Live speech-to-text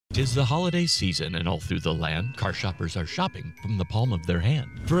'Tis the holiday season, and all through the land, car shoppers are shopping from the palm of their hand.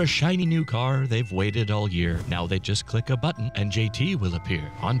 For a shiny new car, they've waited all year. Now they just click a button, and JT will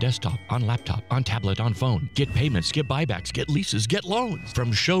appear. On desktop, on laptop, on tablet, on phone. Get payments, get buybacks, get leases, get loans.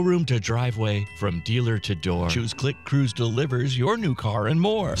 From showroom to driveway, from dealer to door. Choose Click Cruise delivers your new car and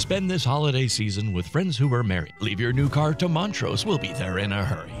more. Spend this holiday season with friends who are merry. Leave your new car to Montrose. We'll be there in a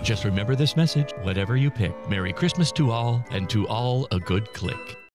hurry. Just remember this message, whatever you pick. Merry Christmas to all, and to all a good click.